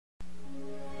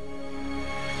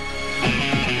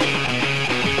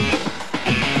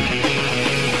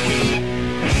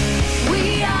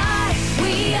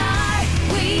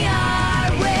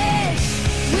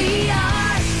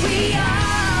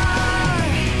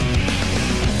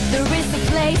is a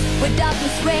place where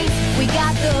darkness reigns. We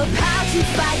got the power to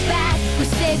fight back. We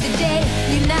save the day,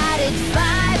 united,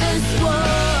 5 as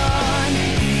one.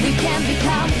 We can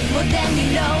become more than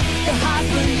we know. The heart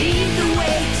will lead the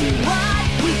way to what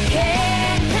we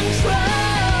can control.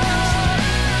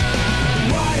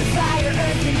 Water, fire,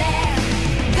 earth, and air,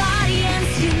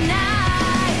 guardians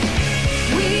unite.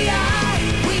 We are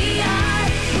Wish.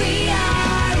 We are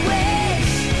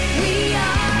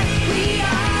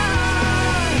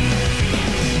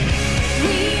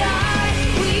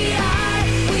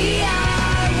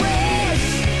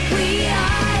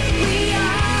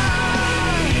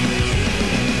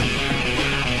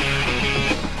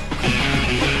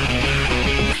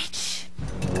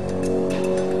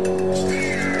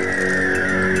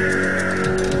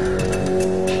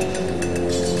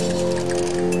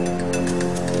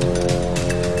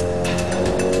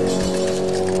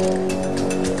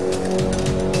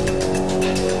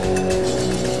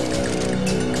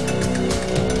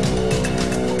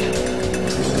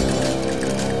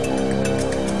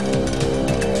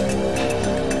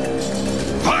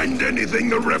Anything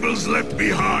the rebels left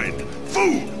behind.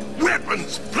 Food,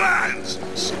 weapons, plans.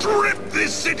 Strip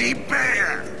this city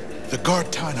bare. The guard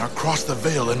Tynar crossed the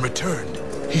veil and returned.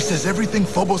 He says everything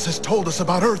Phobos has told us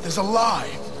about Earth is a lie.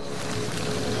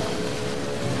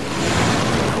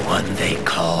 The one they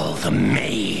call the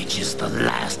Mage is the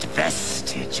last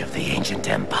vestige of the ancient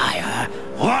empire.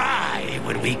 Why,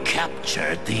 when we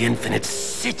captured the Infinite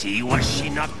City, was she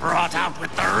not brought out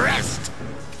with the rest?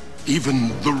 Even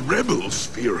the rebels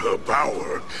fear her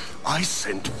power. I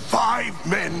sent 5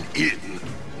 men in.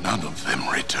 None of them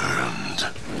returned.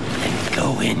 Then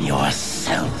go in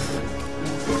yourself.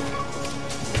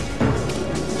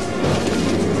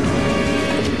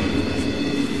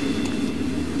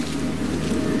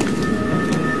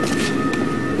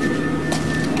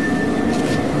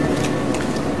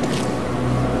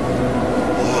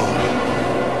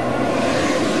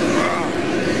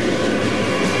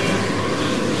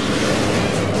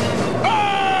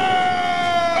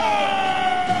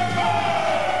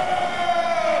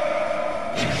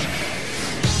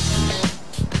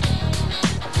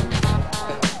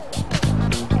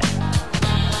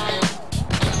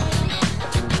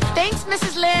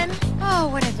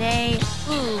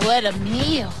 What a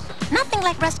meal. Nothing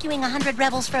like rescuing 100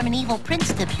 rebels from an evil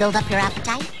prince to build up your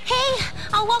appetite. Hey,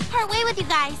 I'll walk part way with you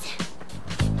guys.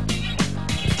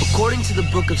 According to the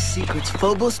Book of Secrets,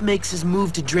 Phobos makes his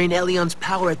move to drain Elion's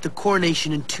power at the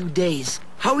coronation in 2 days.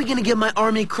 How are we gonna get my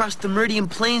army across the Meridian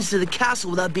Plains to the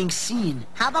castle without being seen?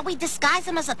 How about we disguise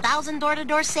him as 1,000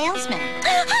 door-to-door salesmen?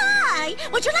 Hi!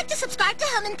 Would you like to subscribe to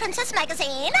Helman Princess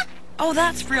Magazine? Oh,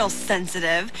 that's real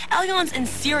sensitive. Elion's in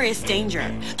serious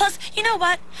danger. Plus, you know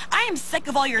what? I am sick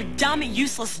of all your dumb,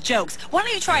 useless jokes. Why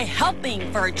don't you try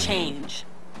helping for a change?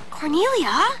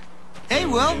 Cornelia? Hey,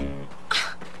 Will.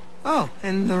 Oh,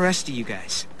 and the rest of you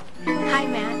guys. Hi,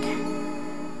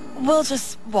 Matt. We'll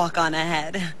just walk on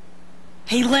ahead.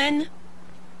 Hey, Lynn?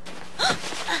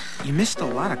 You missed a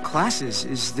lot of classes.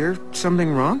 Is there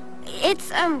something wrong? It's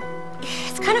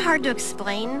kind of hard to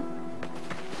explain.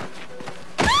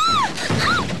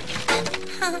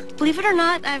 Believe it or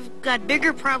not, I've got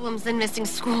bigger problems than missing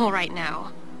school right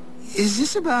now. Is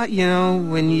this about, you know,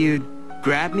 when you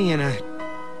grabbed me and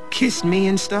kissed me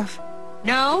and stuff?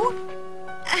 No?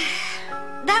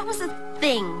 That was a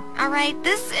thing, all right?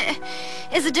 This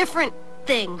is a different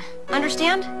thing.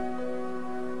 Understand?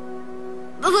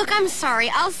 Look, I'm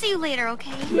sorry. I'll see you later,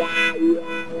 okay?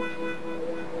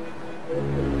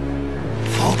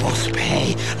 Phobos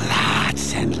pay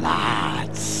lots and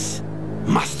lots.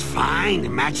 Must find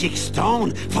magic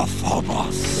stone for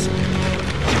Phobos.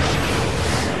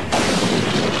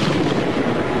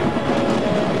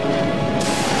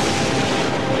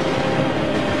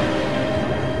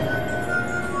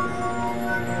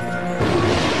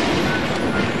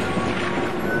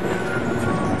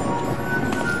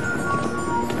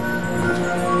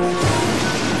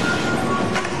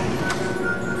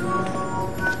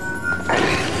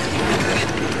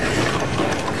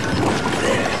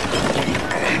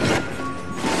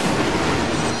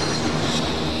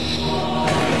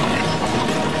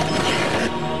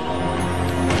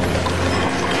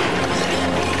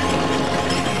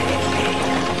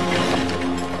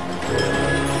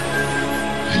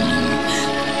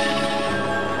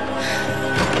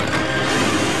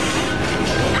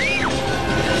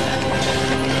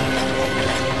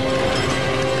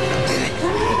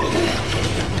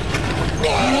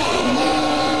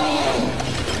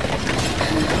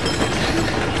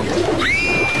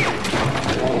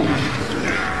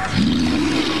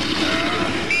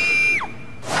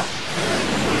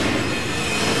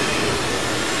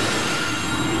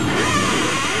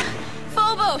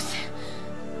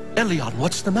 Elion,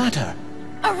 what's the matter?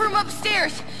 A room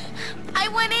upstairs. I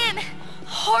went in.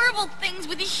 Horrible things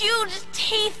with huge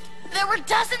teeth. There were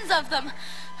dozens of them.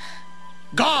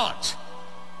 Guards!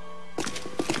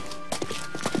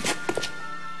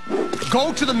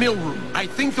 Go to the mill room. I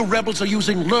think the rebels are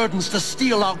using Lurdens to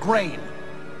steal our grain.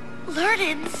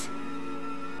 Lurdens?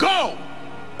 Go!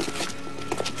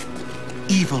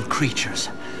 Evil creatures.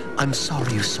 I'm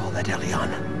sorry you saw that,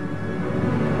 Elion.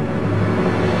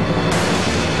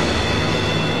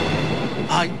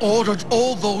 I ordered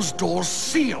all those doors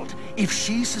sealed. If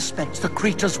she suspects the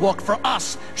creatures work for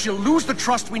us, she'll lose the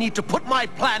trust we need to put my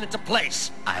plan into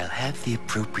place. I'll have the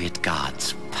appropriate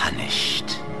gods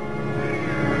punished.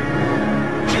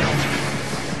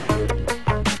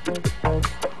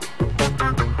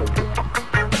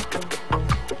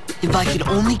 If I could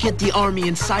only get the army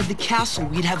inside the castle,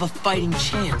 we'd have a fighting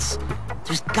chance.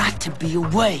 There's got to be a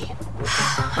way.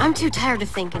 I'm too tired to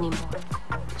think anymore.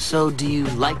 So, do you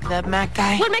like that Mac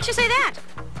guy? What makes you say that?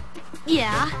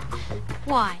 Yeah.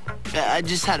 Why? I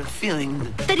just had a feeling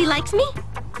That he likes me?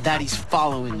 that he's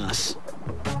following us.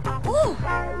 Ooh.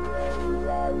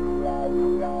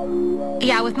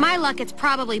 Yeah, with my luck, it's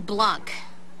probably Blanc.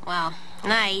 Well,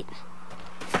 night.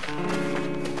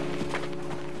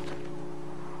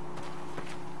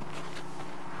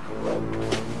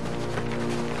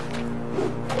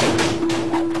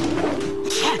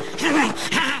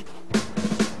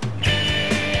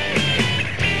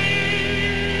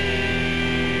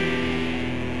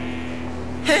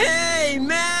 Hey,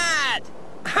 Matt!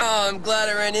 Oh, I'm glad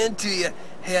I ran into you.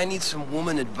 Hey, I need some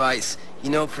woman advice. You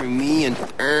know, for me and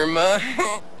Irma.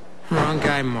 Wrong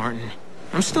guy, Martin.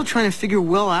 I'm still trying to figure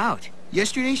Will out.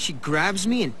 Yesterday, she grabs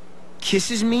me and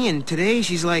kisses me, and today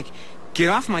she's like, get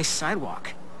off my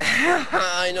sidewalk.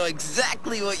 I know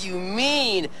exactly what you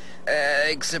mean.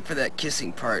 Except for that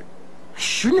kissing part. I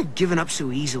shouldn't have given up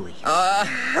so easily.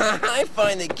 I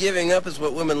find that giving up is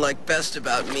what women like best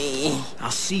about me.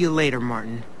 I'll see you later,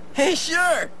 Martin. Hey,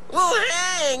 sure. We'll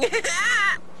hang.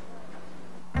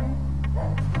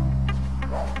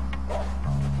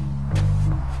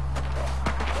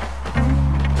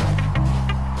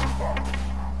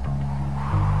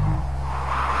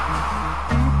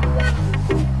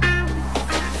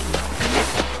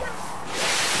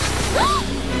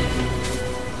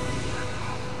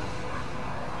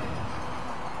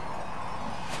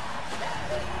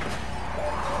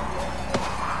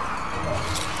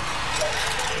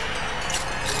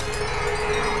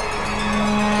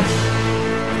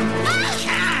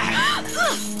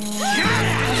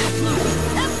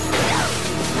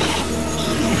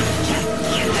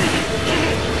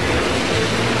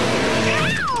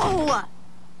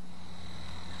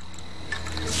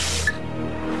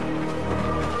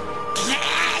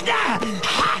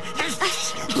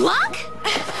 Blanc?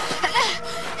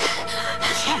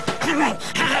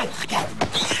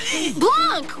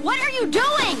 Blanc, what are you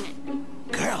doing?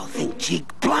 Girl, think cheek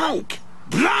Blanc.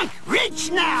 Blanc,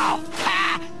 rich now!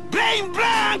 Ha! Blame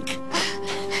Blanc!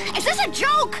 Is this a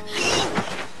joke?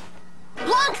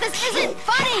 Blanc, this isn't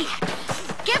funny!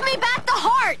 Give me back the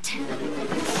heart!